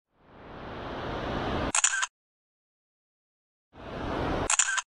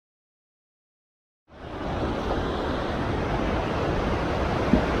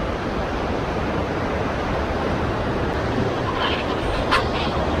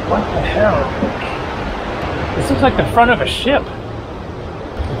What the hell? This looks like the front of a ship.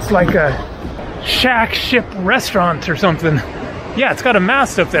 It's like a shack ship restaurant or something. Yeah, it's got a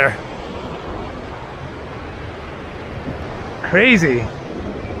mast up there. Crazy.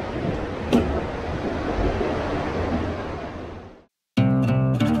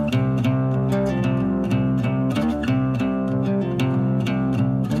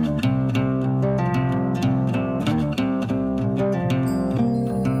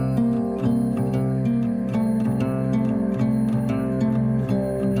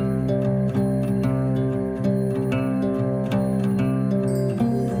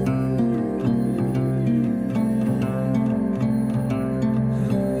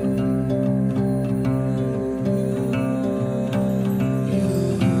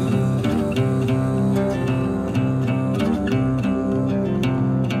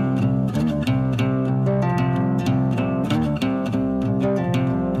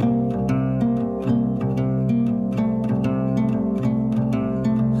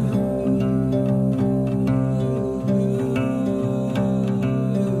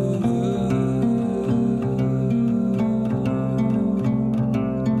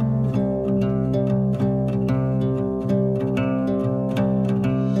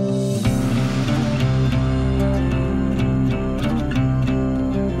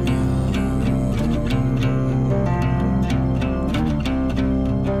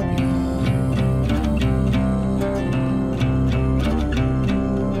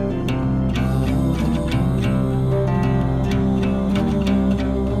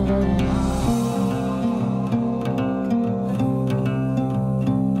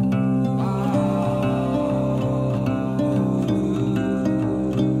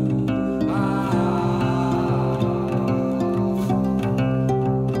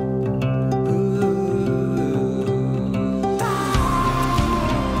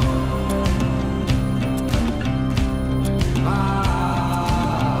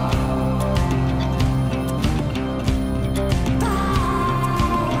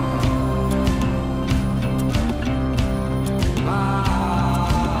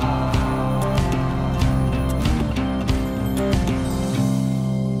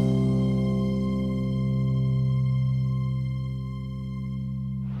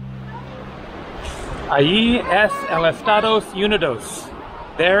 Ahí es el Estados Unidos.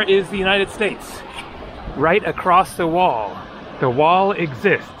 There is the United States, right across the wall. The wall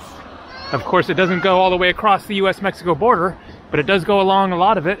exists. Of course, it doesn't go all the way across the US-Mexico border, but it does go along a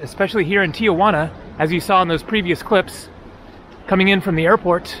lot of it, especially here in Tijuana, as you saw in those previous clips, coming in from the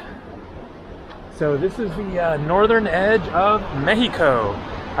airport. So this is the northern edge of Mexico.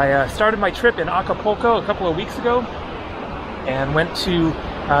 I started my trip in Acapulco a couple of weeks ago and went to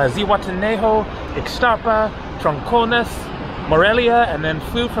Zihuatanejo, Ixtapa, Troncones, Morelia, and then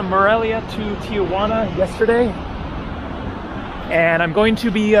flew from Morelia to Tijuana yesterday. And I'm going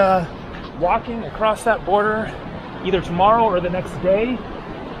to be walking across that border either tomorrow or the next day.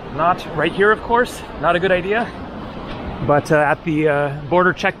 Not right here, of course, not a good idea. But at the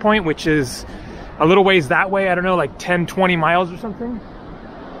border checkpoint, which is a little ways that way, I don't know, like 10, 20 miles or something.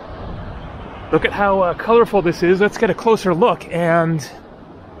 Look at how colorful this is. Let's get a closer look. And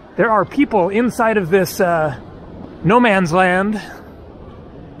there are people inside of this no man's land.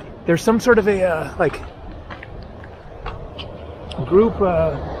 There's some sort of a like group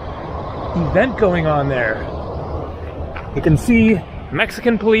event going on there. You can see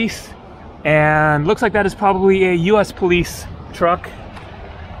Mexican police, and looks like that is probably a US police truck.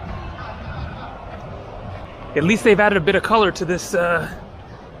 At least they've added a bit of color to this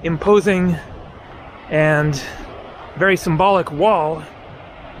imposing and very symbolic wall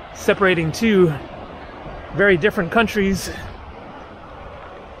separating two very different countries.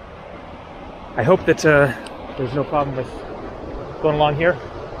 I hope that there's no problem with going along here.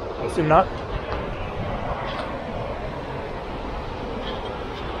 I assume not.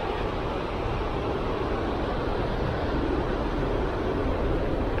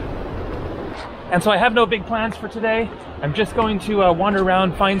 And so I have no big plans for today. I'm just going to wander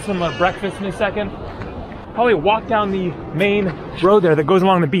around, find some breakfast in a second. Probably walk down the main road there that goes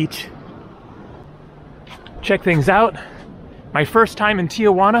along the beach. Check things out. My first time in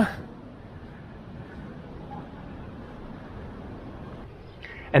Tijuana.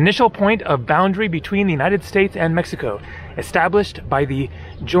 Initial point of boundary between the United States and Mexico, established by the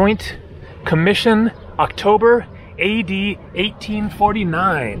Joint Commission, October AD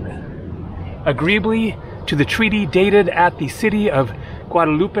 1849. Agreeably to the treaty dated at the city of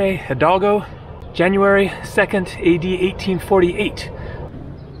Guadalupe, Hidalgo, January 2nd, AD 1848.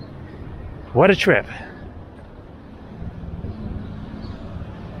 What a trip.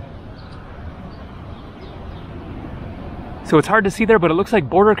 so it's hard to see there, but it looks like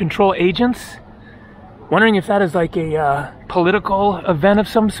border control agents. Wondering if that is like a political event of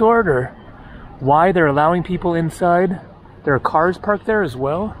some sort, or why they're allowing people inside. There are cars parked there as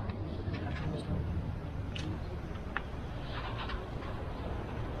well.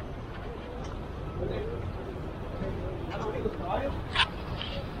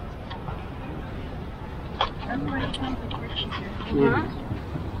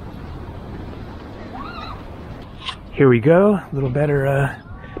 Here we go, a little better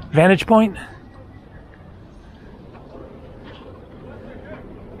vantage point.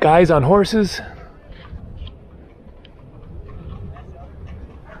 Guys on horses.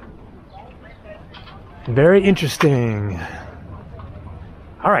 Very interesting.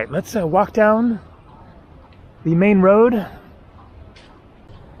 All right, let's walk down the main road.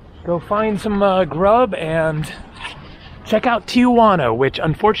 Go find some grub and check out Tijuana, which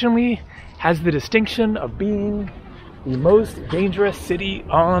unfortunately has the distinction of being the most dangerous city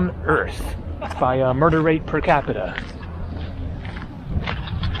on Earth by murder rate per capita.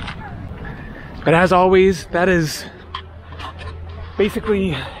 But as always, that is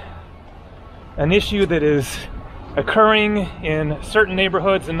basically an issue that is occurring in certain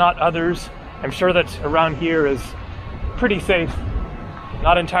neighborhoods and not others. I'm sure that around here is pretty safe.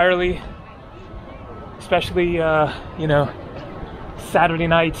 Not entirely, especially, you know, Saturday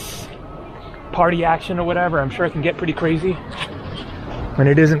nights, party action or whatever. I'm sure it can get pretty crazy when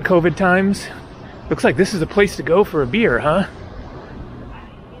it isn't COVID times. Looks like this is a place to go for a beer, huh?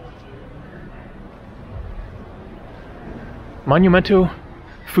 Monumento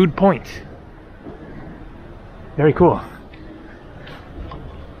Food Point. Very cool.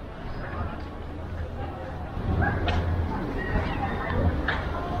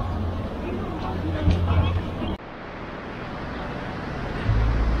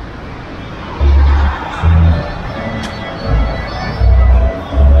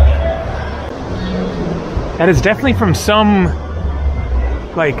 That is definitely from some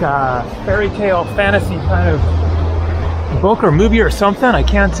like fairy tale fantasy kind of book or movie or something. I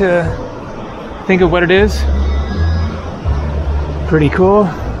can't think of what it is. Pretty cool.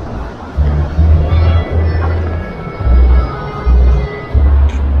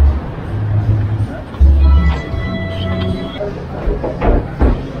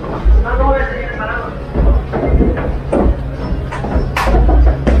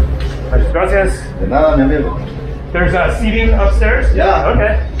 Gracias. De nada, mi amigo. There's seating upstairs? Yeah.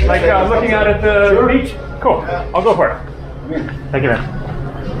 Okay. Like looking out at the Sure. beach? Cool. Yeah. I'll go for it. Bien. Thank you, man.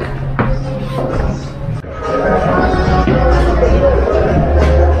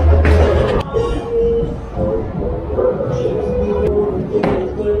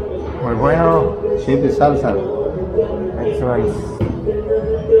 Muy bueno. Chip y salsa. Excellent.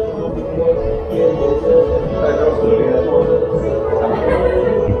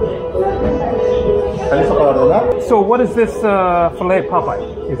 ¿Está listo para ordenar? So what is this filet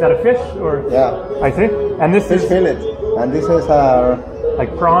Popeye? Is that a fish or? Yeah. I see. And this Fish is fillet. And this is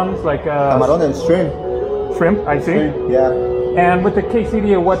like prawns, like camarón and shrimp. shrimp. I see. Shrimp, yeah. And with the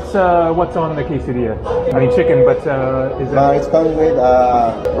quesadilla, what's on the quesadilla? I mean chicken, but is it? It's come with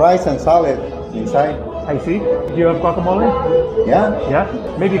rice and salad inside. I see. Do you have guacamole? Yeah.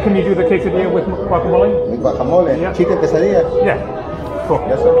 Yeah. Maybe can you do the quesadilla with guacamole? With guacamole. Yeah. Chicken quesadilla. Yeah. Cool.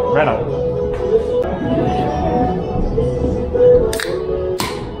 Yes, sir. Right on.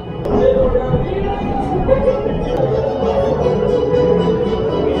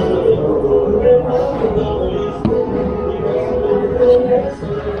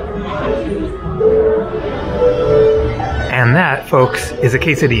 And that, folks, is a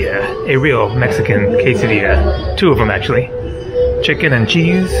quesadilla, a real Mexican quesadilla. Two of them, actually. Chicken and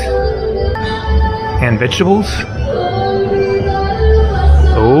cheese, and vegetables.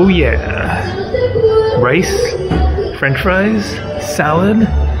 Oh yeah. Rice, French fries, salad,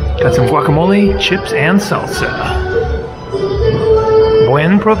 got some guacamole, chips, and salsa.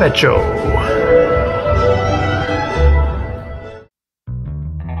 Buen provecho.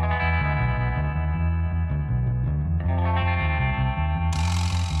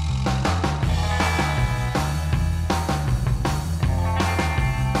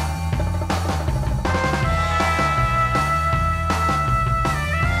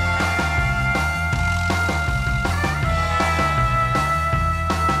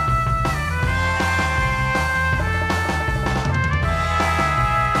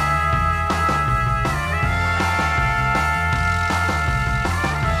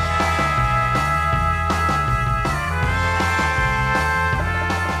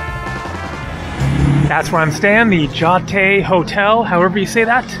 That's where I'm staying, the Jate Hotel, however you say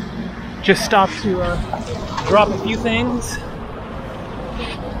that. Just stopped to drop a few things.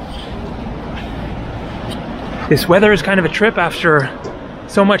 This weather is kind of a trip after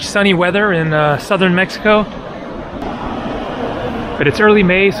so much sunny weather in southern Mexico. But it's early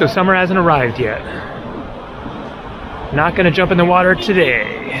May, so summer hasn't arrived yet. Not gonna jump in the water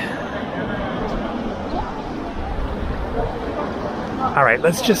today. All right,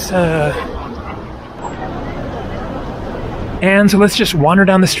 let's just and so let's just wander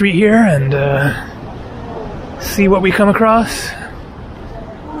down the street here and see what we come across.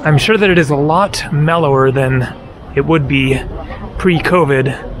 I'm sure that it is a lot mellower than it would be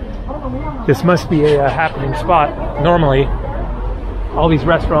pre-COVID. This must be a happening spot normally. All these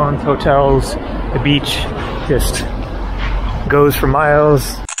restaurants, hotels, the beach just goes for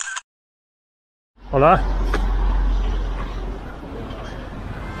miles. Hola.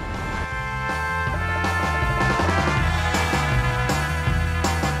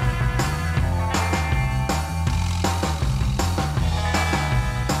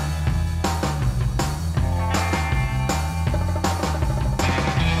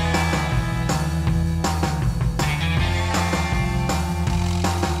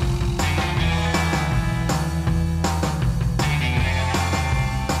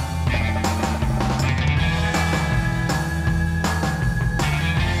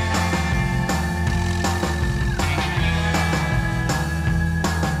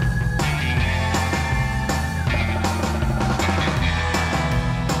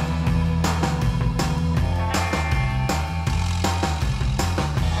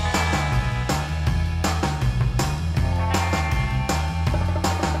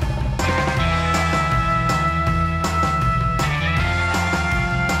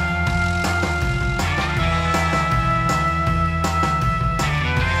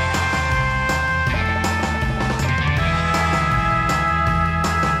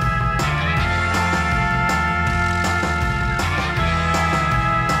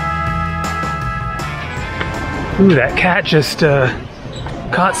 Ooh, that cat just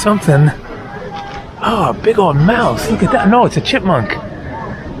caught something. Oh, a big old mouse. Look at that. No, it's a chipmunk.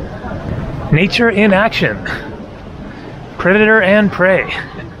 Nature in action. Predator and prey.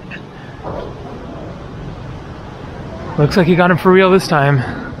 Looks like he got him for real this time.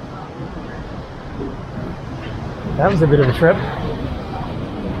 That was a bit of a trip.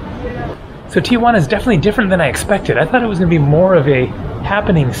 So Tijuana is definitely different than I expected. I thought it was going to be more of a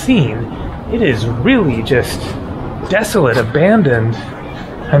happening scene. It is really just desolate, abandoned.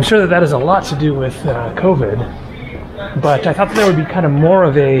 I'm sure that that has a lot to do with COVID, but I thought that there would be kind of more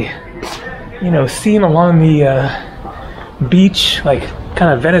of a, you know, scene along the beach, like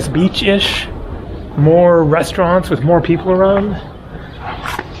kind of Venice Beach-ish, more restaurants with more people around,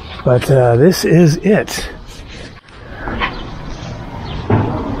 but this is it.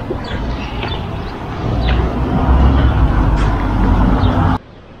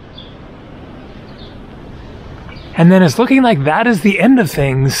 And then it's looking like that is the end of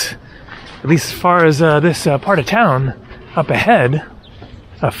things, at least as far as this part of town. Up ahead,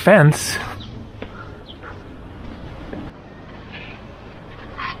 a fence.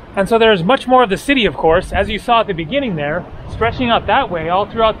 And so there's much more of the city, of course, as you saw at the beginning there, stretching out that way all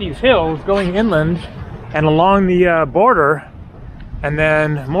throughout these hills, going inland and along the border, and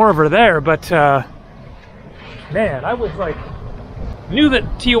then more over there. But man, I was like, knew that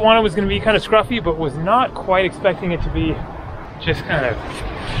Tijuana was going to be kind of scruffy, but was not quite expecting it to be just kind of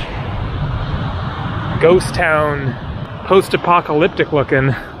ghost town, post-apocalyptic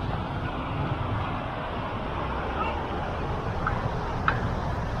looking.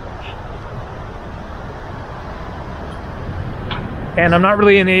 And I'm not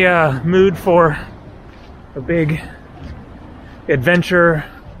really in a mood for a big adventure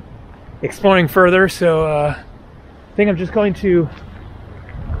exploring further, so I think I'm just going to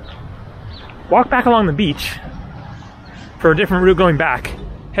walk back along the beach for a different route going back,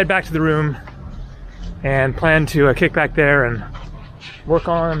 head back to the room, and plan to kick back there and work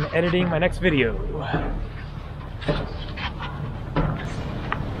on editing my next video.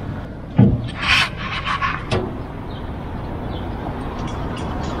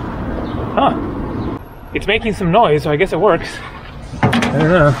 Huh. It's making some noise, so I guess it works. I don't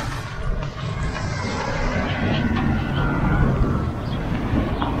know.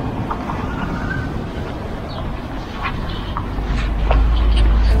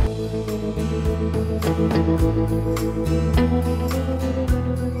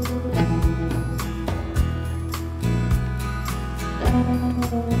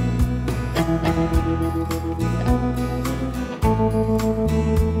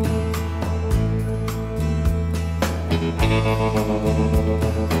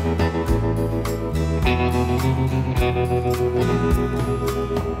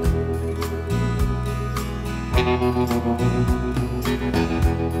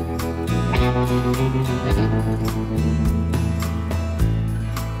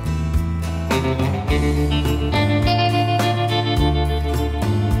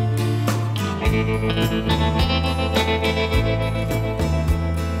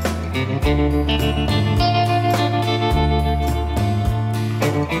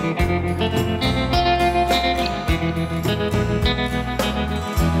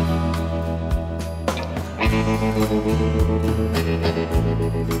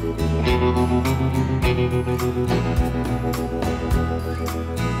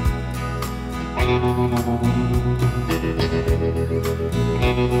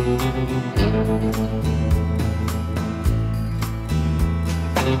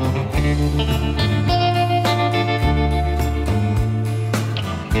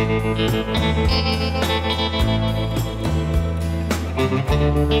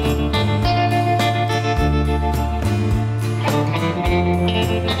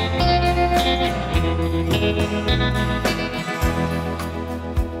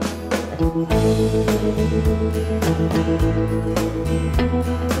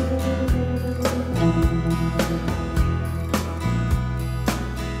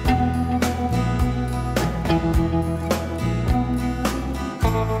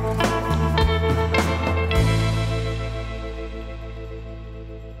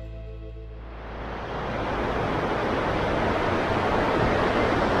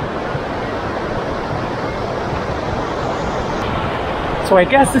 So I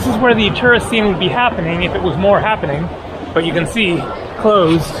guess this is where the tourist scene would be happening if it was more happening. But you can see,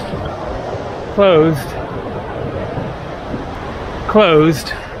 closed, closed,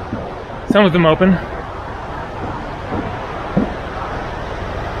 closed. Some of them open.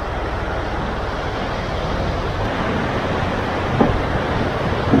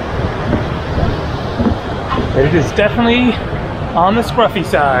 But it is definitely on the scruffy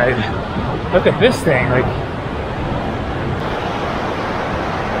side. Look at this thing, like,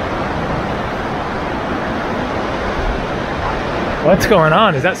 what's going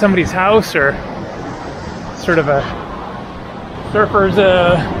on? Is that somebody's house or sort of a surfer's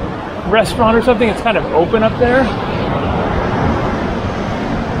restaurant or something? It's kind of open up there.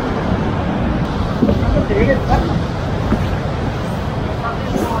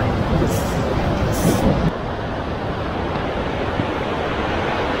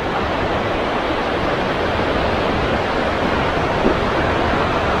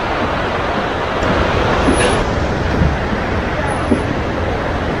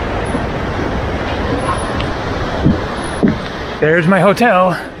 There's my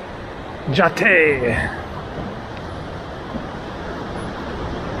hotel, Jate.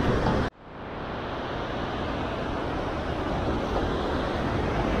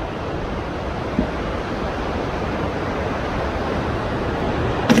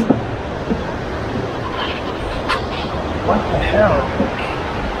 What the hell?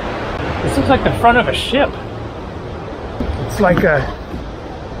 This looks like the front of a ship. It's like a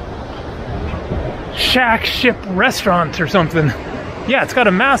shack ship restaurant or something. Yeah, it's got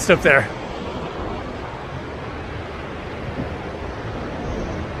a mast up there.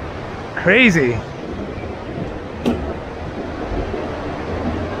 Crazy.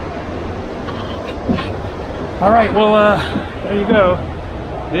 All right, well, there you go.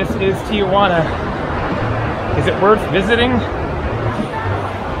 This is Tijuana. Is it worth visiting?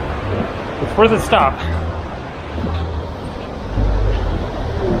 It's worth a stop.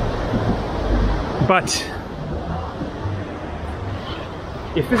 But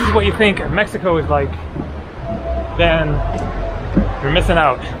if this is what you think Mexico is like, then you're missing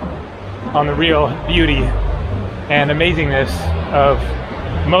out on the real beauty and amazingness of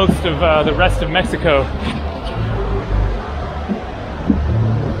most of the rest of Mexico.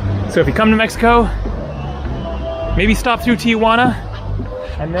 So if you come to Mexico, maybe stop through Tijuana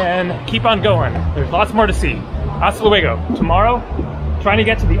and then keep on going. There's lots more to see. Hasta luego. Tomorrow, trying to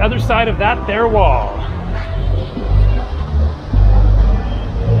get to the other side of that there wall.